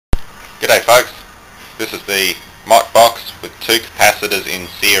G'day folks, this is the MOT box with two capacitors in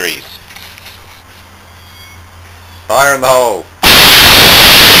series. Fire in the hole!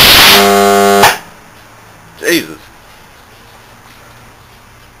 Jesus!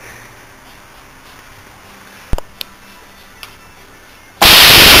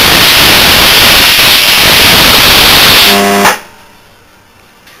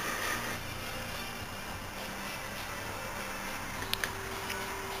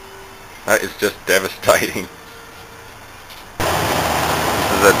 That is just devastating.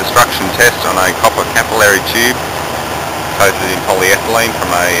 This is a destruction test on a copper capillary tube coated in polyethylene from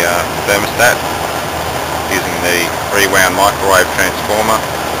a thermostat using the rewound microwave transformer.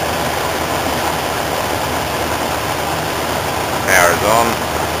 Power is on.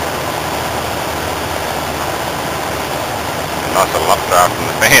 A nice little updraft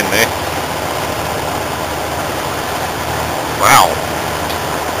from the fan there. Wow!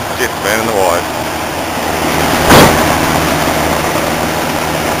 Shit, burning the wire.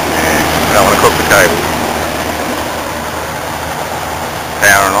 Yeah, don't want to cook the cable.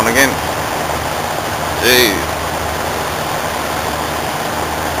 Powering on again. Jeez.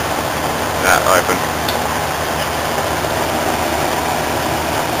 That open.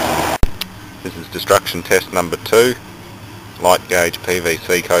 This is destruction test number 2. Light gauge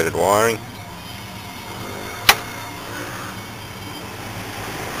PVC coated wiring.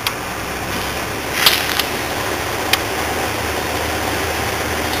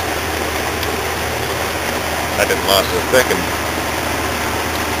 That didn't last a second.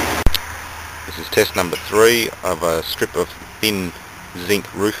 This is test number 3 of a strip of thin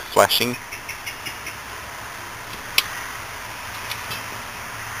zinc roof flashing.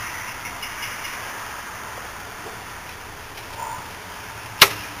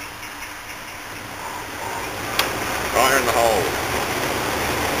 Fire in the hole.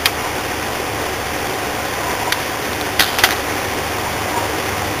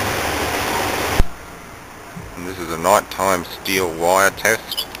 This is a nighttime steel wire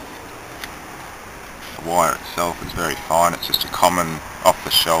test. The wire itself is very fine, it's just a common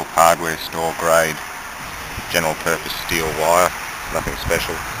off-the-shelf hardware store grade general purpose steel wire, nothing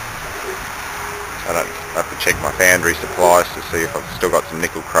special. So I don't have to check my foundry supplies to see if I've still got some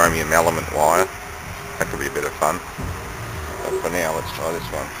nickel chromium element wire. That could be a bit of fun. But for now let's try this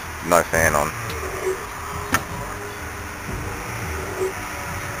one. No fan on.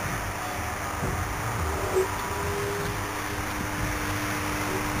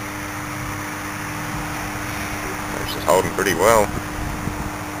 It's holding pretty well.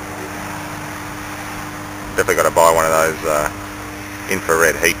 Definitely got to buy one of those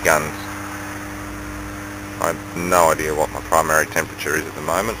infrared heat guns. I have no idea what my primary temperature is at the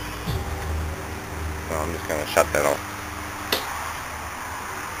moment, so I'm just going to shut that off.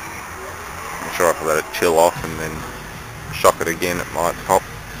 I'm sure if I let it chill off and then shock it again it might pop.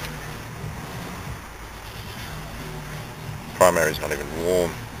 Primary's not even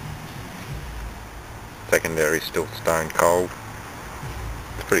warm. Secondary still stone cold.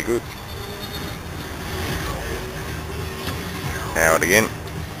 It's pretty good. Power it again.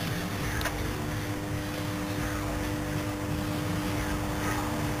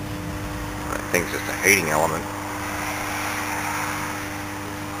 I think it's just a heating element.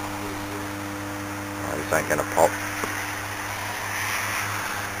 Oh, this ain't gonna pop.